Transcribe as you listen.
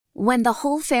When the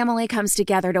whole family comes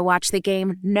together to watch the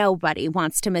game, nobody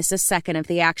wants to miss a second of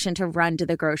the action to run to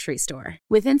the grocery store.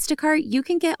 With Instacart, you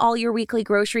can get all your weekly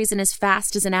groceries in as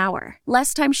fast as an hour.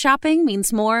 Less time shopping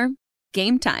means more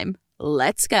game time.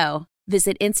 Let's go.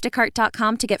 Visit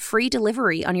instacart.com to get free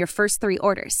delivery on your first 3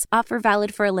 orders. Offer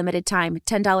valid for a limited time.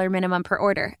 $10 minimum per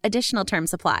order. Additional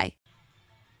terms apply.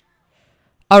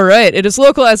 All right, it is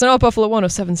Localized on Buffalo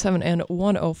 107.7 and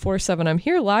 104.7. I'm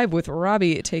here live with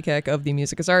Robby Takac of the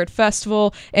Music is Art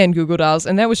Festival and Goo Goo Dolls,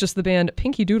 and that was just the band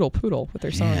Pinky Doodle Poodle with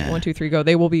their song 1, 2, 3, Go.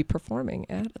 They will be performing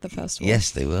at the festival.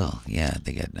 Yes, they will. Yeah,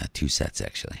 they got 2 sets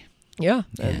actually. Yeah,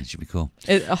 it should be cool.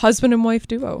 A husband and wife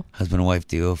duo. Husband and wife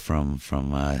duo from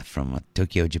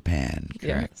Tokyo, Japan.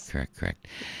 Correct, yes. correct.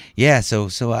 Yeah, so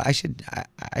I should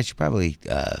probably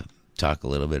talk a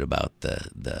little bit about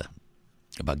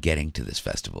about getting to this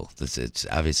festival. It's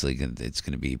obviously it's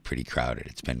going to be pretty crowded.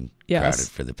 It's been crowded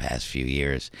for the past few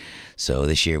years. So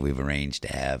this year we've arranged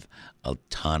to have a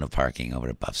ton of parking over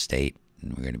at Buff State,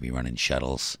 and we're going to be running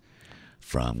shuttles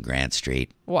from Grant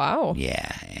Street. Wow.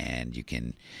 Yeah, and you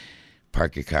can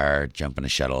park your car, jump in a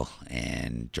shuttle,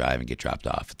 and drive and get dropped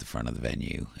off at the front of the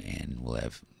venue. And we'll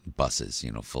have buses,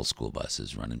 full school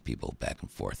buses running people back and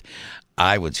forth.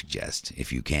 I would suggest,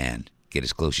 if you can, get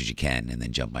as close as you can and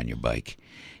then jump on your bike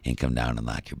and come down and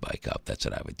lock your bike up. That's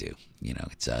what I would do.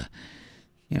 It's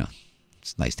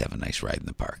it's nice to have a nice ride in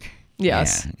the park.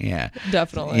 Yes. Yeah.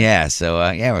 Definitely. Yeah. So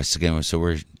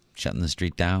we're shutting the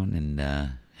street down and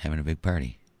having a big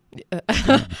party.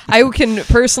 I can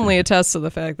personally attest to the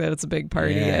fact that it's a big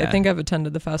party. Yeah. I think I've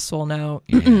attended the festival now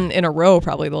in a row,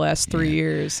 probably the last 3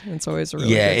 years. It's always a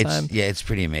really good time. Yeah, it's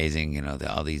pretty amazing.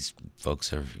 All these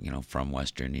folks are from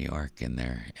Western New York, and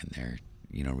they're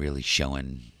really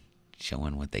showing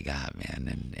what they got,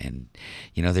 man. And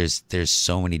there's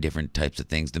so many different types of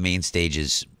things. The music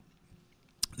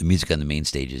on the main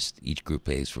stages, each group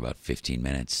plays for about 15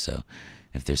 minutes. So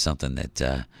if there's something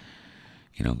that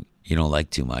you don't like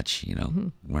too much,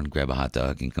 run grab a hot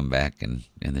dog and come back, and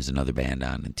there's another band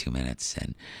on in 2 minutes,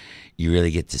 and you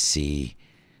really get to see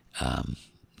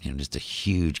just a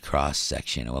huge cross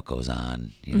section of what goes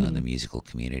on in the musical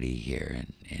community here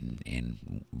in a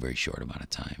very short amount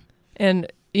of time.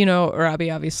 And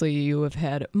Robby, obviously you have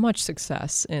had much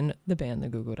success in the band the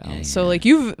Goo Goo Dolls. Yeah. So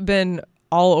you've been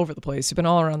all over the place. You've been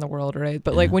all around the world, right?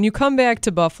 But when you come back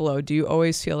to Buffalo, do you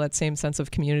always feel that same sense of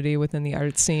community within the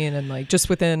art scene and just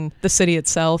within the city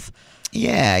itself?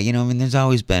 Yeah, there's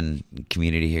always been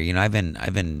community here. I've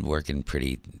been working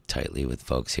pretty tightly with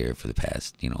folks here for the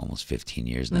past, almost 15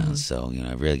 years now. Mm-hmm. So,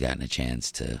 I've really gotten a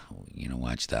chance to,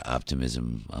 watch the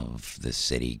optimism of the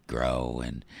city grow,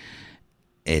 and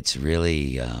it's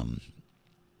really,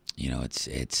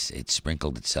 it's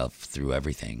sprinkled itself through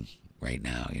everything right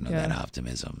now, that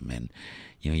optimism, and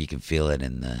you can feel it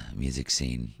in the music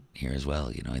scene here as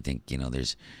well. I think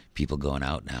there's people going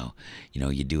out now.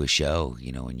 You do a show,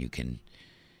 and you can,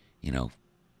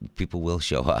 people will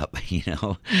show up.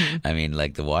 I mean,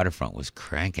 the Waterfront was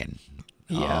cranking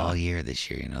all year this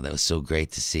year. That was so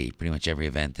great to see. Pretty much every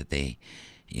event that they,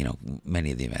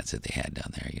 many of the events that they had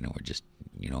down there, were just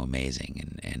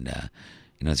amazing, and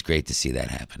it's great to see that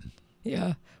happen.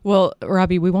 Yeah. Well,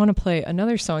 Robby, we want to play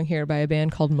another song here by a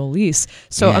band called Molise.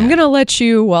 So I'm going to let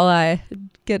you, while I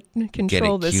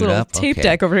control this little tape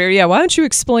deck over here. Yeah, why don't you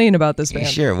explain about this band?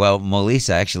 Sure. Well,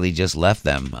 Molise actually just left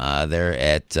them. They're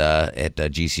at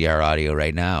GCR Audio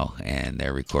right now, and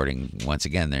they're recording, once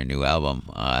again, their new album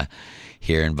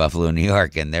here in Buffalo, New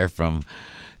York, and they're from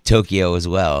Tokyo as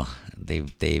well.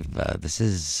 This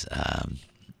is...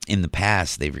 in the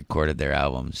past, they've recorded their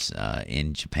albums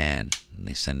in Japan. And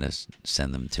they send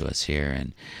them to us here,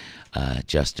 and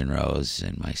Justin Rose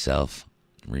and myself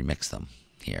remix them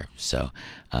here. So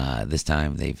this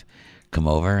time they've come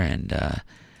over and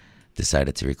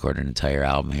decided to record an entire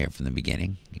album here from the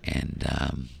beginning, and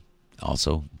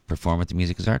also perform at the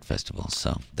Music is Art Festival.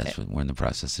 So that's what we're in the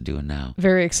process of doing now.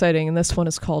 Very exciting. And this one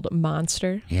is called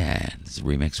Monster. Yeah, it's a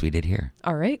remix we did here.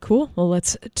 All right, cool. Well,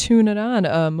 let's tune it on.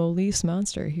 Molise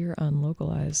Monster here on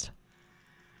Localized.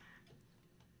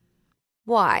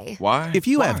 Why? If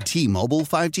you have T-Mobile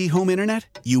 5G home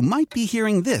internet, you might be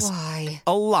hearing this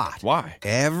a lot. Why?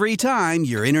 Every time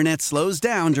your internet slows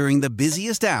down during the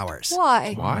busiest hours.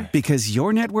 Why? Because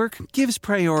your network gives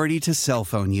priority to cell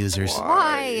phone users.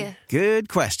 Why? Good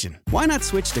question. Why not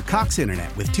switch to Cox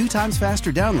Internet with 2 times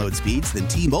faster download speeds than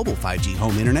T-Mobile 5G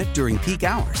home internet during peak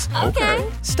hours? Okay.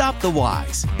 Stop the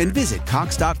whys and visit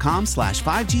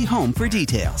cox.com/5G home for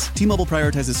details. T-Mobile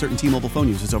prioritizes certain T-Mobile phone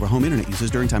users over home internet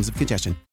users during times of congestion.